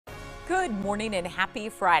Good morning and happy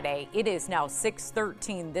Friday. It is now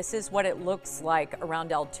 6:13. This is what it looks like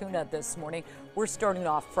around Altoona this morning. We're starting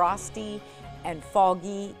off frosty and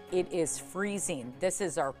foggy. It is freezing. This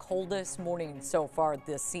is our coldest morning so far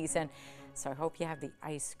this season. So I hope you have the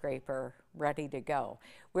ice scraper ready to go.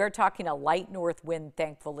 We're talking a light north wind,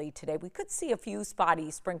 thankfully, today. We could see a few spotty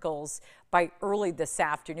sprinkles by early this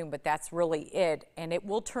afternoon, but that's really it. And it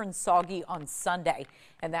will turn soggy on Sunday.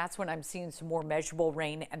 And that's when I'm seeing some more measurable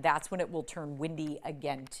rain. And that's when it will turn windy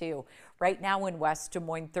again, too. Right now in West Des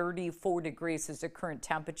Moines, 34 degrees is the current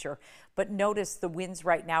temperature. But notice the winds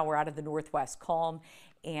right now are out of the northwest, calm.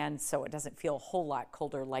 And so it doesn't feel a whole lot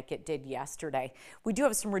colder like it did yesterday. We do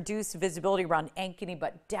have some reduced visibility around Ankeny,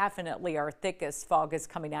 but definitely our thickest fog is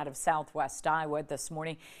coming out of southwest Iowa this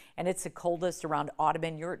morning. And it's the coldest around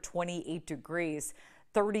Audubon. You're at 28 degrees.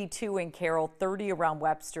 32 in Carroll, 30 around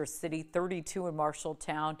Webster City, 32 in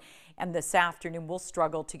Marshalltown. And this afternoon, we'll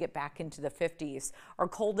struggle to get back into the 50s. Our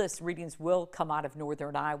coldest readings will come out of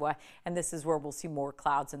northern Iowa, and this is where we'll see more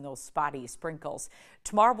clouds and those spotty sprinkles.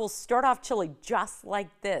 Tomorrow, we'll start off chilly just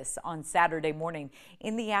like this on Saturday morning.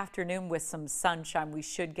 In the afternoon, with some sunshine, we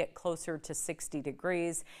should get closer to 60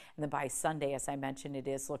 degrees. And then by Sunday, as I mentioned, it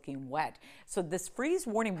is looking wet. So this freeze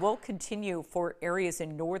warning will continue for areas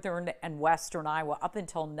in northern and western Iowa up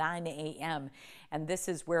until 9 a.m. And this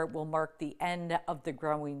is where it will mark the end of the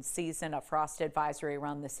growing season. A frost advisory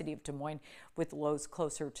around the city of Des Moines with lows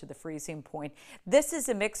closer to the freezing point. This is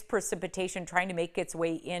a mixed precipitation trying to make its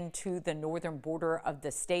way into the northern border of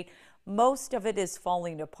the state. Most of it is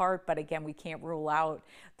falling apart, but again, we can't rule out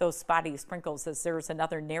those spotty sprinkles as there's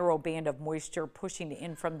another narrow band of moisture pushing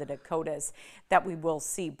in from the Dakotas that we will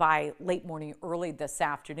see by late morning, early this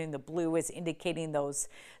afternoon. The blue is indicating those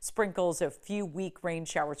sprinkles, a few weak rain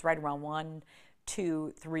showers right around 1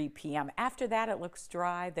 to 3 p.m. After that, it looks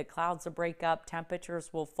dry. The clouds will break up. Temperatures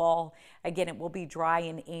will fall. Again, it will be dry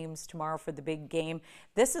in Ames tomorrow for the big game.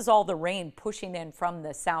 This is all the rain pushing in from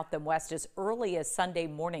the south and west as early as Sunday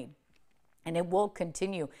morning. And it will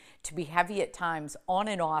continue to be heavy at times on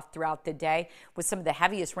and off throughout the day, with some of the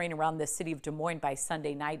heaviest rain around the city of Des Moines by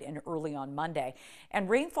Sunday night and early on Monday. And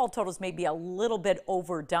rainfall totals may be a little bit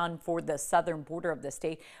overdone for the southern border of the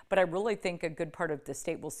state, but I really think a good part of the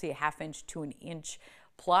state will see a ½ inch to an inch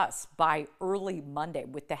plus by early Monday,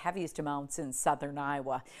 with the heaviest amounts in southern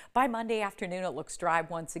Iowa. By Monday afternoon, it looks dry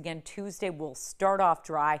once again. Tuesday will start off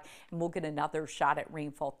dry, and we'll get another shot at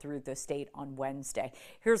rainfall through the state on Wednesday.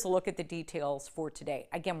 Here's a look at the details for today.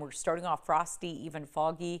 Again, we're starting off frosty, even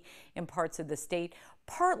foggy in parts of the state.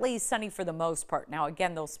 Partly sunny for the most part. Now,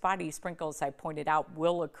 again, those spotty sprinkles I pointed out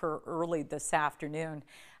will occur early this afternoon.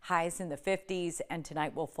 Highs in the 50s, and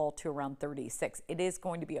tonight will fall to around 36. It is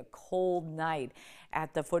going to be a cold night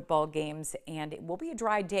at the football games, and it will be a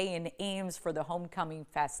dry day in Ames for the homecoming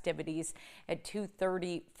festivities at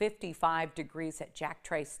 2:30, 55 degrees at Jack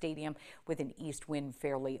Trice Stadium with an east wind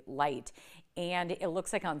fairly light. And it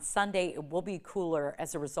looks like on Sunday it will be cooler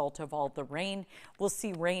as a result of all the rain. We'll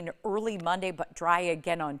see rain early Monday, but dry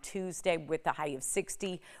again on Tuesday with the high of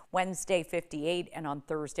 60, Wednesday 58, and on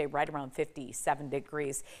Thursday right around 57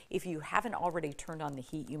 degrees. If you haven't already turned on the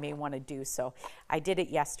heat, you may want to do so. I did it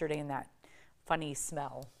yesterday, and that funny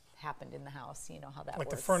smell happened in the house. You know how that works. Like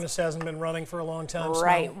the furnace hasn't been running for a long time.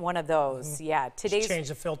 Right, smell? one of those. Yeah. Today's change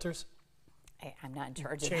the filters. I'm not in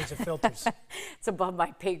charge of Change the filters. It's above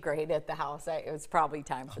my pay grade at the house. It was probably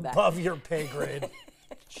time for that. Above your pay grade.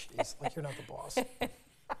 Jeez, like you're not the boss.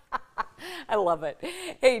 I love it.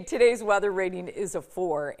 Hey, today's weather rating is a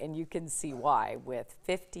 4, and you can see why with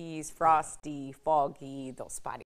 50s, frosty, foggy, those spotty